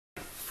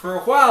For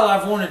a while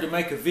I've wanted to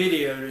make a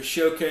video to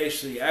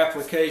showcase the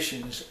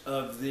applications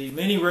of the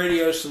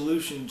miniRadio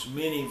Solutions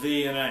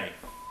MiniVNA.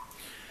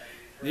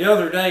 The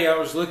other day I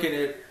was looking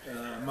at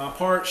my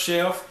parts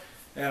shelf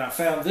and I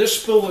found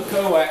this spool of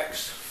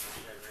coax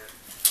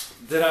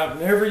that I've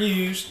never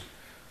used.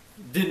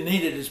 Didn't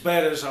need it as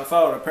bad as I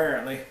thought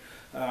apparently.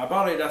 I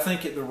bought it I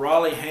think at the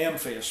Raleigh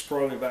Hamfest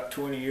probably about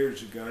 20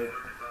 years ago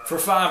for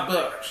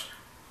 $5.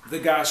 The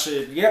guy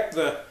said, yep,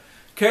 the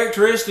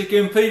characteristic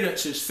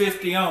impedance is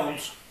 50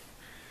 ohms.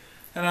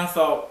 And I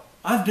thought,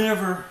 I've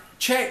never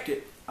checked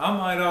it. I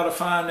might ought to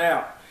find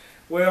out.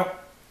 Well,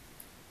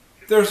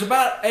 there's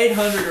about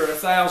 800 or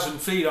 1,000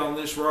 feet on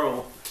this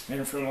roll.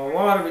 And from a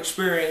lot of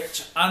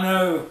experience, I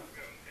know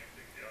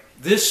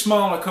this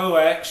small a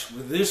coax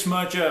with this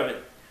much of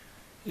it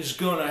is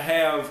going to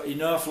have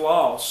enough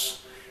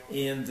loss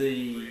in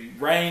the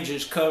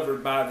ranges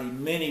covered by the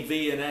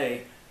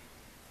MiniVNA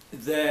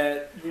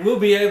that we'll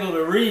be able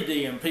to read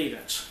the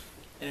impedance.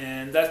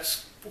 And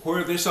that's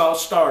where this all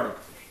started.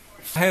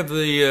 I have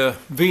the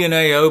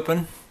VNA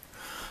open.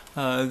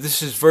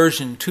 This is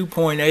version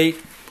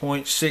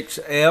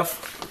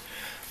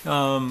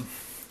 2.8.6F.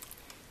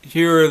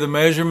 Here are the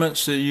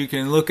measurements that you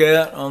can look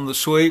at on the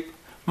sweep.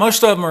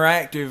 Most of them are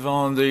active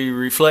on the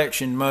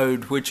reflection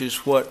mode, which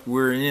is what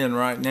we're in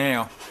right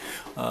now.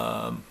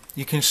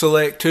 You can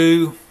select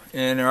two,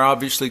 and they're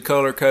obviously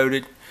color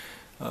coded.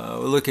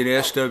 We'll look at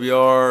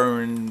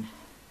SWR and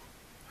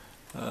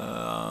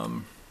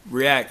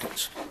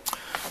reactance.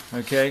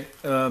 Okay.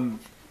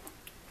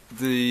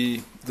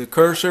 The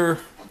cursor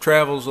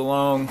travels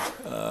along,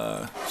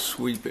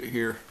 sweep it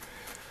here,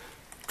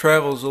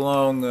 travels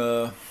along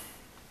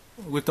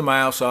with the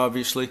mouse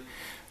obviously,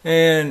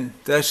 and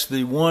that's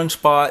the one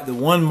spot, the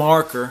one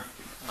marker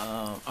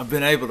I've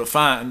been able to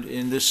find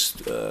in this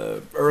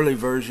early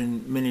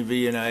version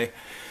MiniVNA,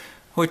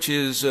 which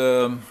is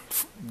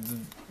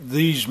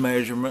these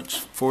measurements,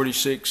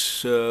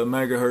 46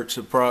 megahertz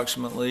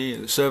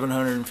approximately,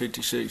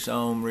 756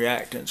 ohm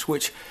reactance,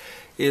 which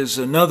is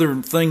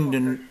another thing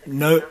to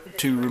note,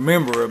 to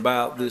remember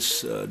about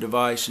this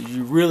device. Is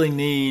you really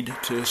need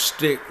to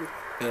stick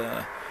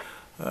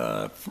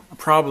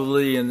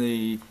probably in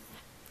the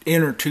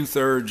inner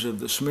two-thirds of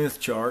the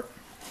Smith chart.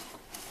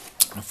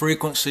 A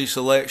frequency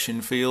selection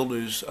field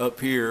is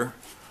up here.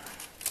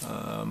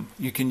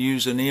 You can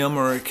use an M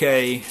or a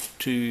K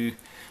to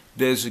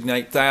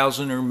designate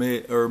thousand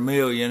or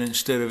million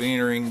instead of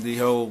entering the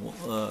whole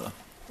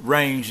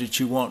range that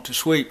you want to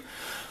sweep.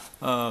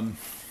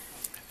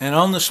 And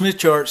on the Smith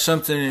chart,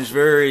 something is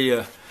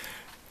very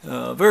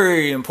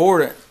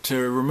important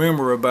to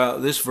remember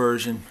about this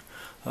version.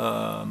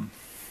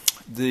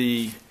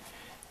 This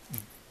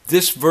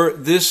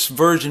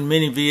version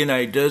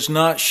MiniVNA does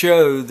not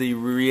show the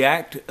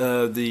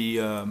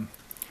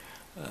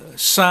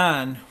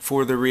sign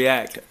for the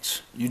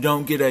reactance. You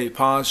don't get a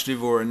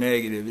positive or a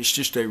negative. It's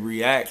just a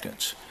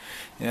reactance,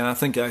 and I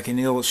think I can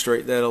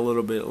illustrate that a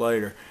little bit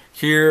later.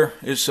 Here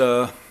it's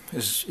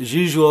as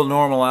usual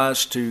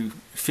normalized to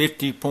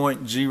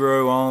 50.0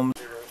 ohms.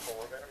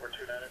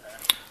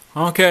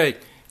 Okay,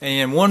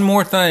 and one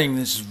more thing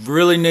that's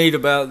really neat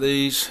about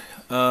these,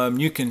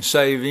 you can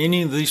save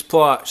any of these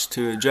plots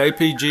to a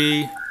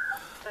JPG.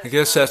 I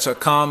guess that's a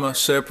comma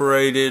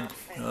separated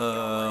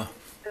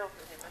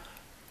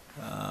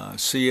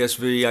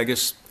CSV, I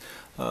guess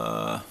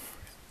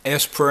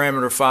S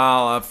parameter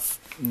file. I've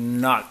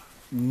not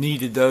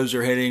needed those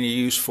or had any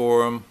use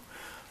for them.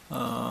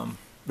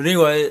 But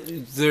anyway,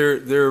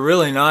 they're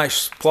really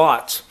nice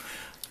plots,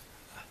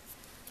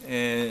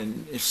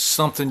 and it's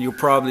something you'll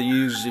probably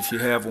use if you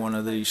have one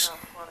of these.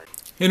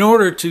 In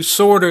order to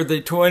solder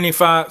the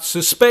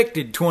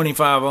suspected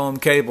 25 ohm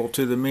cable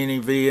to the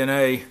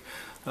MiniVNA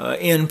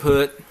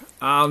input,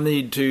 I'll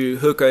need to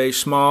hook a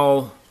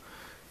small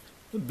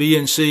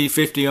BNC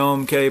 50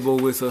 ohm cable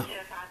with a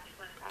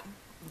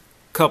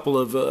couple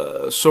of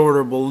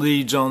sortable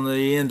leads on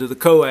the end of the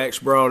coax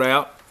brought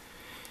out,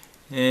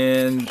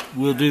 and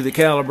we'll do the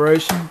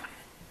calibration,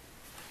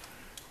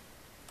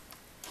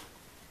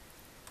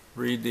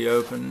 read the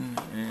open,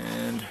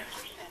 and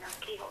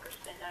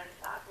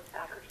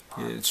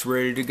it's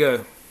ready to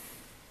go.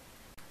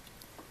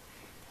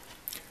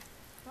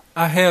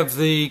 I have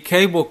the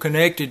cable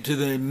connected to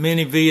the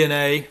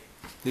MiniVNA,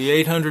 the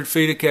 800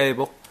 feet of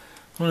cable.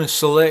 I'm going to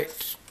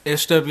select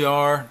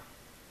SWR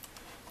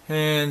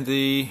and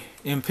the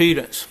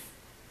impedance.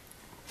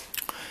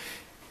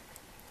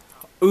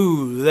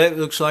 Ooh, that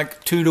looks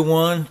like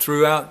 2-to-1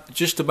 throughout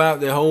just about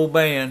the whole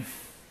band.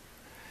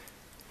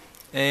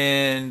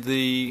 And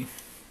the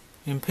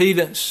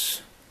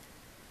impedance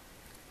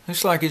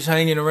looks like it's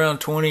hanging around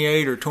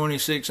 28 or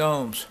 26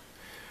 ohms.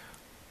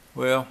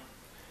 Well,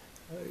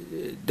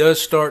 it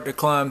does start to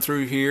climb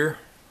through here,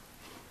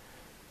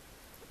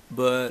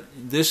 but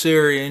this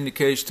area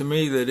indicates to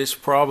me that it's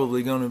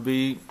probably going to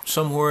be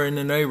somewhere in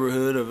the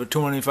neighborhood of a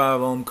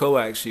 25 ohm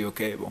coaxial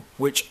cable,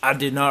 which I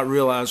did not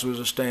realize was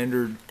a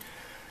standard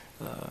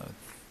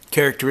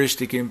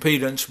characteristic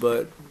impedance,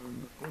 but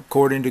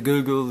according to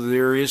Google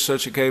there is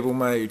such a cable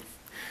made.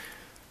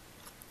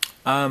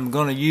 I'm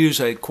going to use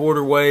a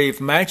quarter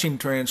wave matching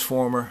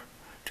transformer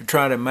to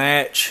try to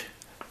match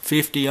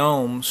 50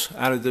 ohms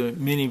out of the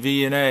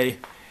MiniVNA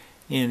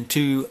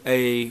into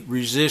a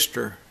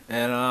resistor,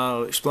 and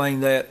I'll explain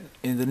that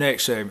in the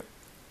next segment.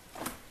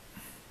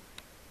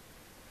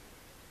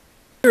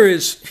 Here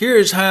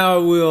is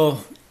how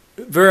we'll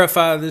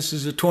verify this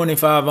is a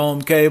 25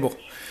 ohm cable.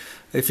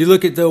 If you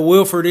look at the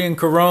Wilford N.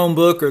 Carone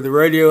book or the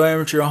Radio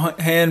Amateur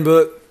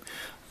Handbook,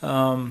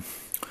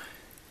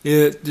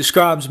 it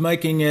describes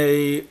making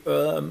a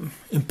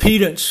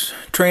impedance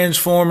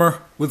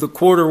transformer with a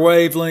quarter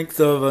wavelength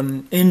of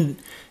an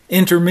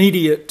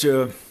intermediate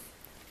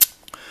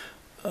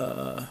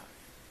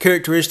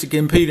characteristic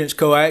impedance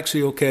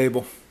coaxial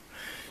cable.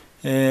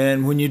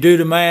 And when you do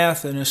the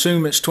math and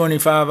assume it's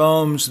 25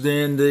 ohms,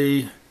 then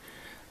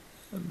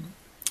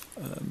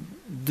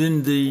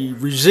the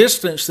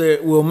resistance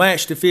that will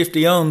match the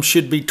 50 ohms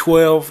should be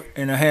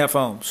 12.5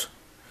 ohms.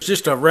 It's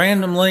just a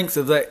random length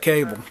of that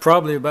cable,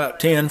 probably about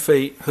 10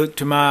 feet, hooked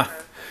to my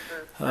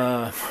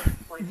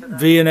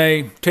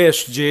VNA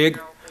test jig.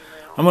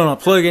 I'm going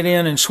to plug it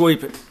in and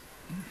sweep it.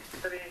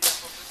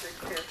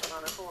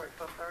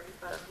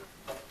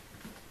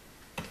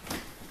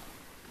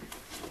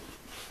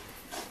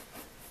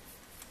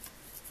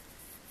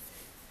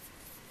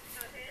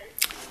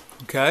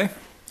 Okay,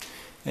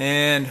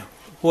 and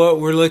what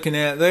we're looking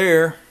at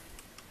there,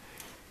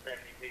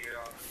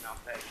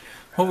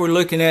 what we're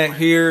looking at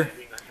here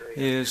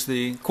is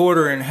the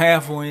quarter and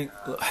half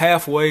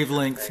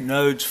wavelength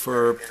nodes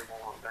for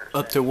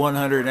up to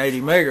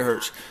 180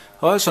 megahertz.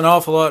 Well, that's an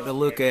awful lot to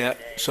look at,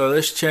 so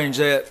let's change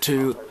that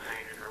to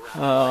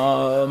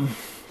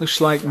looks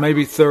like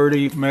maybe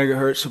 30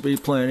 megahertz will be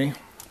plenty,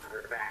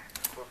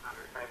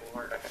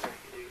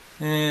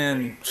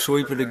 and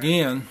sweep it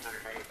again.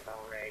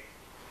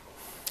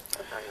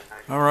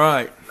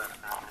 Alright,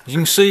 as you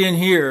can see in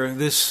here,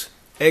 this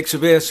X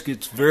of S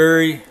gets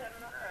very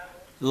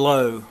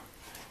low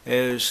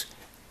as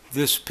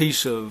this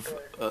piece of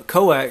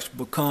coax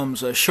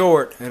becomes a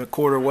short at a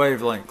quarter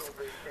wavelength.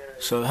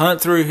 So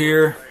hunt through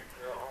here,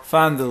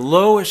 find the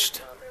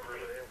lowest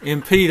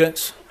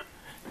impedance,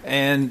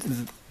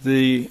 and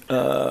the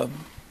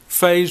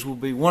phase will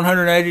be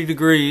 180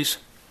 degrees.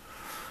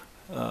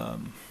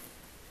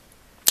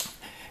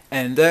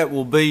 And that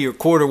will be your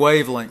quarter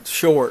wavelength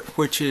short,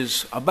 which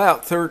is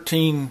about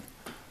 13.270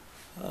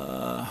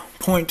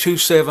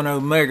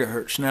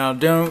 megahertz. Now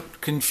don't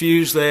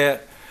confuse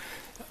that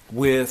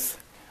with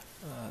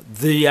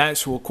the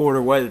actual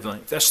quarter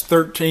wavelength. That's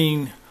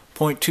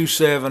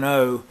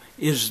 13.270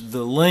 is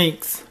the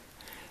length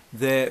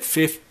that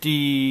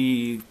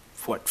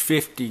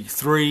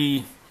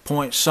 53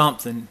 point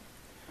something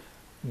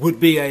would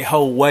be a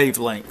whole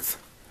wavelength.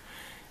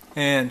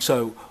 And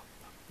so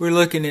we're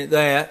looking at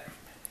that.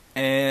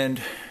 And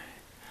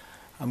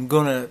I'm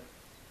going to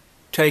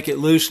take it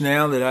loose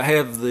now that I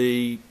have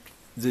the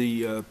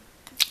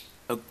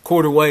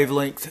quarter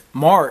wavelength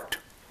marked.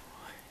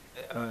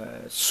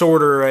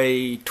 Sort of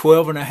a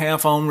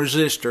 12.5 ohm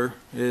resistor,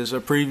 as I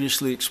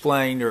previously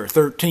explained, or a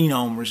 13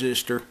 ohm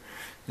resistor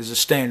is a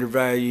standard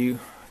value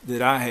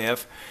that I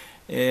have.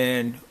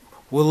 And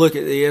we'll look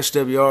at the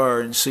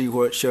SWR and see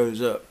what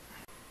shows up.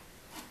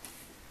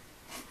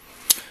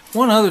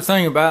 One other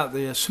thing about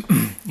this,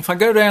 if I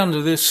go down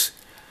to this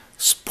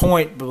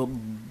point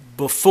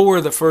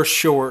before the first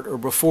short or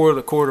before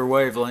the quarter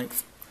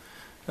wavelength,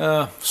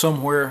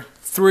 somewhere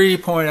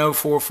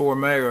 3.044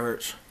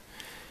 megahertz,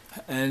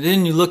 and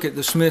then you look at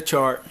the Smith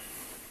chart.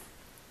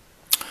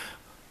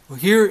 Well,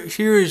 here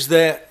is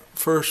that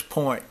first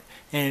point,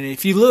 and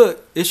if you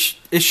look, it's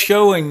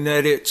showing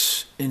that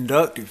it's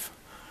inductive,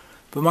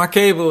 but my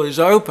cable is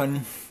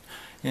open,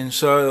 and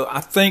so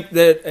I think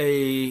that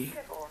a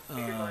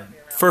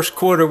first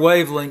quarter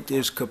wavelength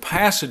is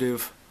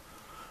capacitive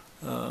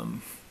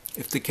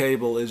if the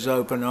cable is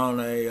open on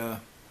a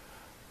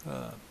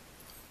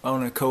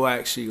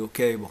coaxial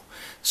cable.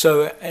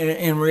 So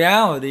in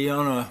reality,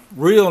 on a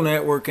real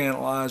network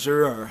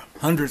analyzer or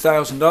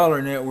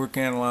 $100,000 network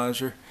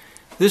analyzer,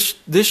 this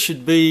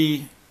should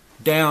be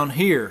down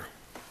here,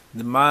 in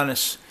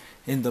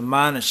the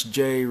minus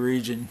J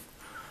region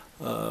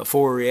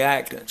for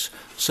reactance.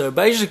 So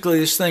basically,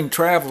 this thing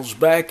travels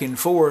back and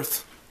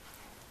forth,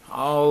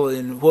 all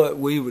in what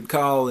we would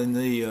call in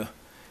the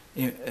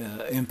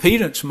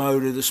impedance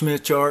mode of the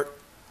Smith chart,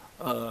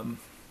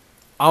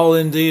 all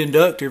in the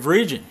inductive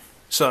region.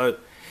 So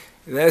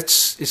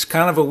it's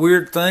kind of a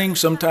weird thing.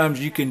 Sometimes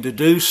you can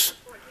deduce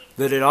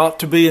that it ought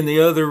to be in the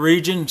other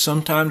region,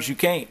 sometimes you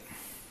can't.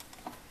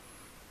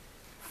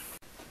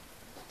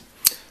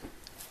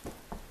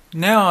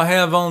 Now I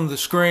have on the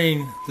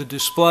screen the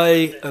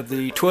display of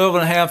the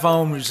 12.5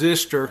 ohm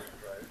resistor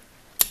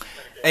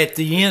at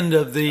the end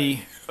of the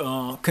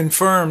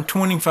confirmed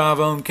 25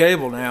 ohm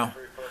cable now.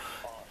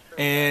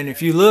 And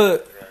if you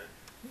look,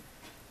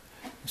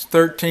 it's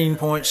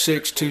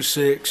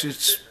 13.626.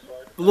 It's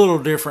a little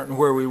different than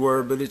where we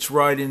were, but it's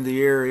right in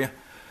the area.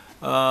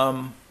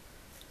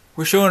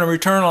 We're showing a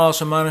return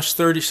loss of minus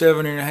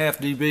 37.5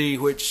 dB,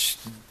 which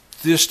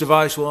this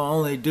device will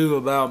only do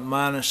about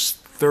minus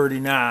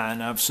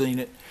 39. I've seen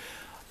it.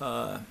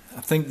 I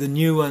think the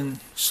new one's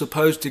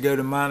supposed to go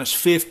to minus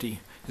 50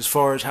 as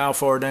far as how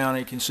far down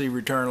it can see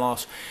return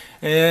loss.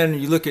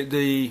 And you look at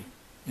the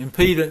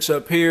impedance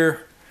up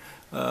here,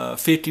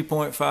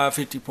 50.5,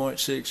 50.6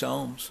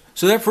 ohms.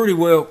 So that pretty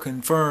well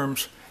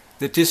confirms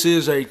that this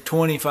is a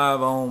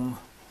 25 ohm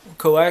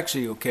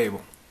coaxial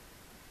cable.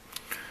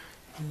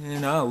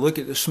 And I'll look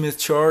at the Smith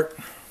chart.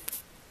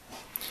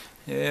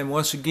 And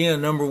once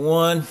again, number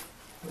 1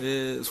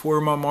 is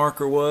where my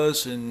marker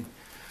was, and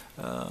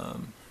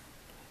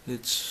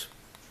it's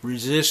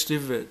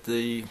resistive at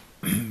the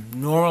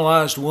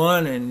normalized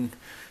 1, and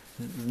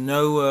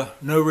no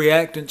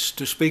reactance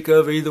to speak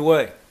of either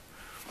way.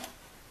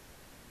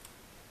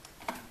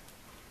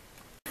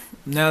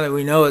 Now that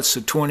we know it's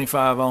a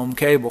 25 ohm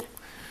cable,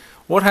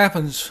 what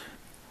happens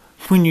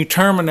when you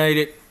terminate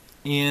it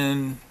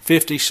in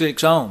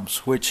 56 ohms,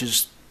 which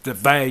is the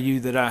value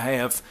that I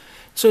have?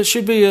 So it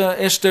should be a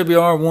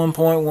SWR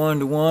 1.1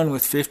 to 1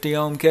 with 50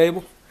 ohm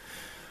cable.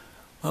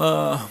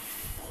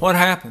 What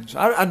happens?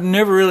 I've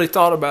never really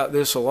thought about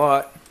this a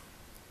lot,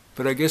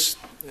 but I guess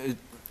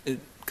it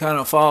kind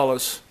of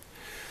follows.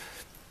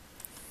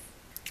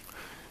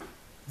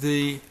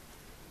 The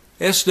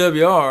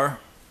SWR,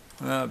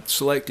 I've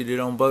selected it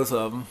on both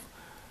of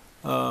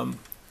them.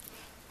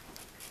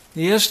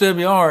 The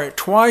SWR at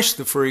twice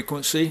the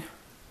frequency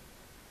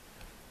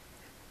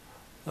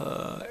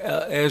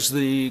as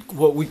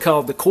what we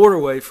call the quarter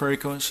wave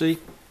frequency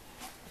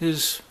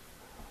is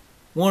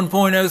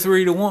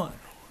 1.03 to 1,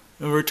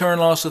 a return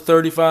loss of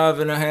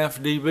 35.5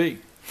 dB.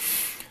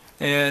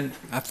 And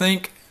I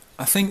think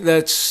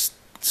that's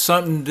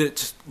something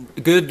that's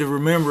good to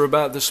remember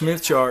about the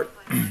Smith chart.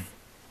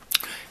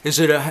 Is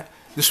that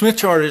the Smith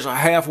chart is a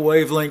half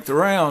wavelength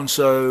around,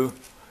 so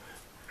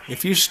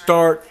if you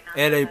start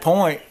at a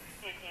point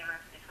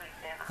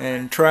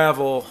and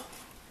travel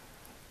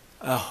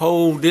a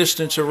whole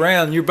distance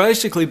around, you're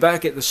basically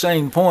back at the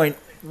same point.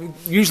 You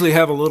usually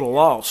have a little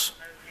loss.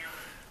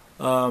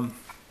 But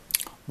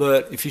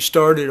if you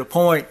start at a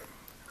point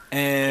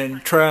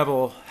and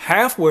travel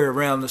halfway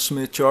around the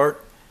Smith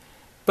chart,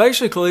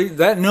 basically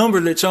that number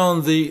that's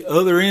on the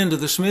other end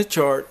of the Smith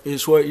chart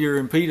is what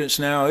your impedance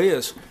now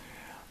is.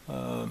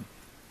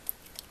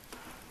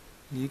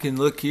 You can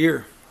look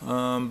here,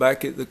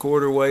 back at the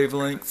quarter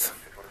wavelength.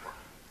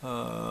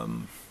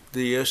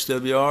 The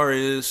SWR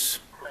is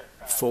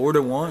 4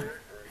 to 1.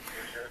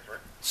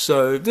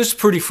 So this is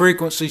pretty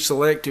frequency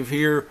selective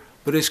here,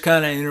 but it's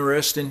kind of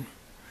interesting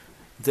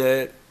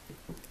that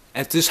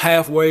at this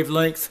half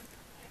wavelength,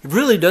 it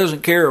really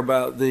doesn't care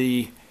about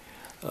the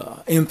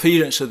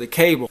impedance of the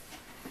cable.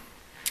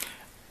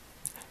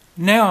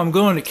 Now I'm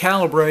going to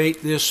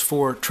calibrate this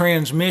for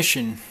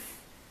transmission.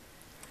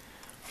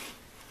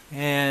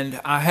 And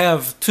I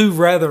have two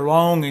rather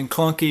long and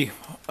clunky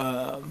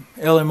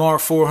LMR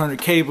 400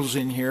 cables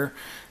in here,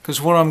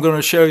 because what I'm going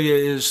to show you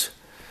is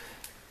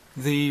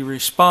the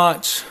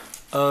response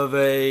of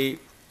a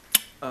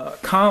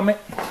Comet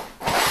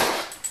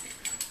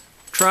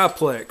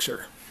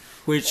triplexer,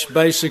 which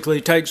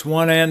basically takes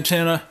one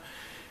antenna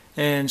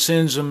and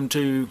sends them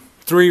to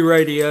 3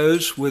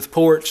 radios with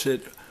ports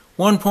at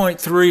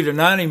 1.3 to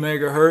 90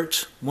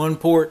 megahertz. One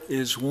port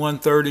is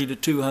 130 to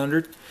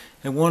 200,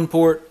 and one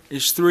port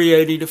is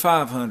 380 to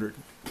 500.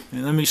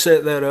 And let me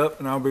set that up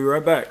and I'll be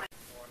right back.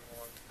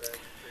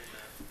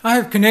 I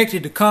have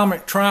connected the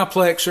Comet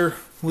triplexer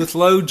with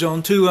loads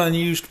on 2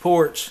 unused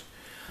ports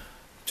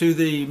to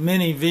the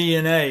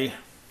MiniVNA.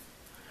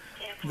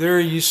 There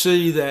you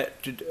see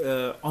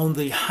that on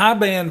the high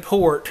band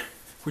port,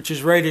 which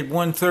is rated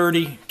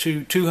 130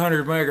 to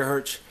 200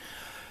 megahertz,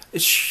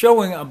 it's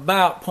showing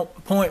about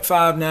 0.59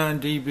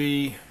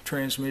 dB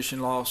transmission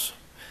loss.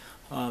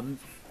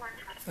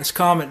 This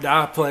Comet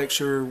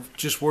diplexer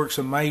just works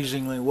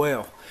amazingly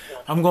well.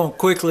 I'm going to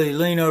quickly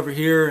lean over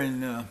here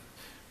and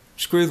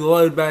screw the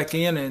load back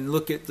in and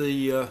look at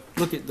the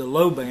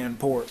low band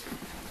port.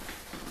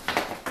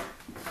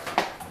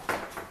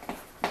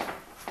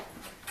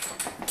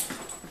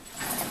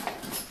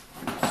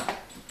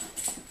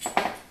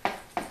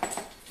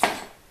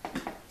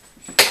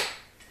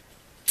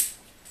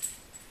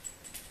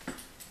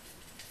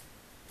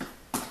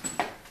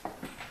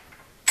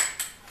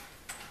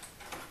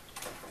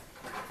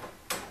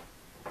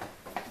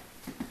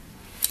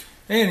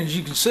 And as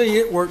you can see,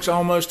 it works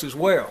almost as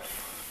well.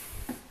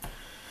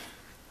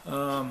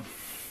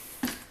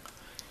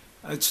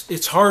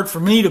 It's hard for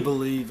me to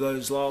believe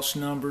those loss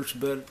numbers,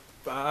 but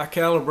I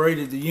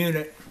calibrated the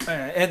unit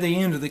at the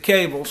end of the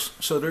cables,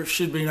 so there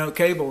should be no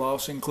cable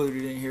loss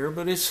included in here.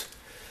 But it's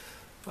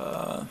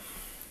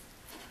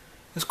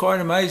quite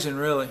amazing,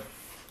 really.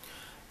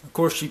 Of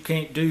course, you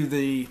can't do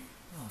the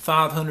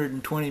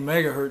 520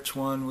 megahertz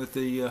one with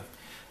the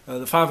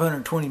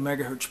 520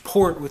 megahertz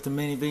port with the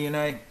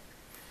MiniVNA.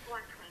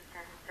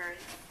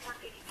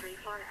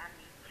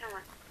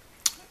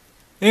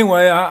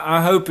 Anyway,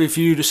 I hope if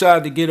you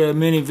decide to get a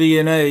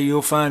MiniVNA,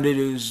 you'll find it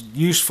as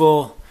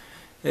useful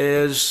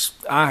as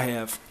I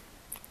have.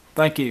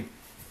 Thank you.